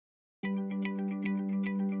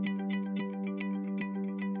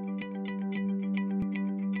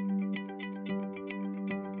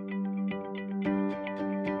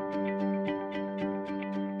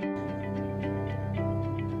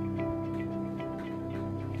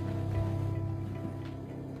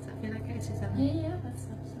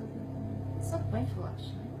painful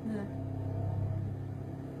actually. No.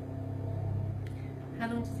 How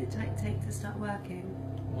long does it take to start working?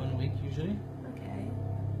 1 week usually. Okay.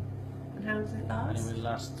 And how long does it And last? it will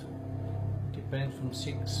last, depend from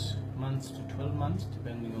 6 months to 12 months,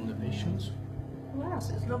 depending on the patients. Wow,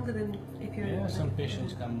 so it's longer than if you're... Yeah, some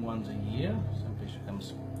patients come once a year, some patients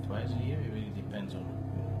comes twice a year. It really depends on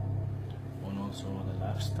also the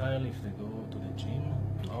lifestyle, if they go to the gym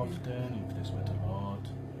often, if they sweat a lot,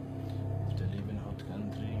 if they live in a hot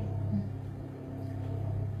country.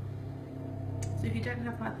 So if you don't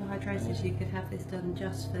have hyperhidrosis, you could have this done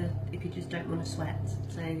just for if you just don't want to sweat,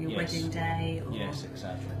 say your wedding day or yes,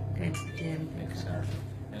 exactly. going to the gym. Exactly.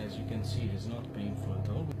 And as you can see, it's not painful at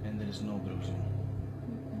all, and there is no bruising.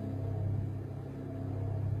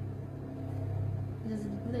 Does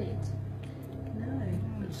it bleed? No,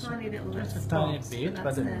 a tiny little Just a spots, tiny bit,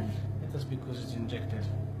 but that's that's because it's injected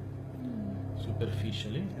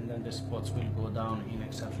superficially, and then the spots will go down in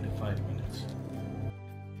exactly 5 minutes.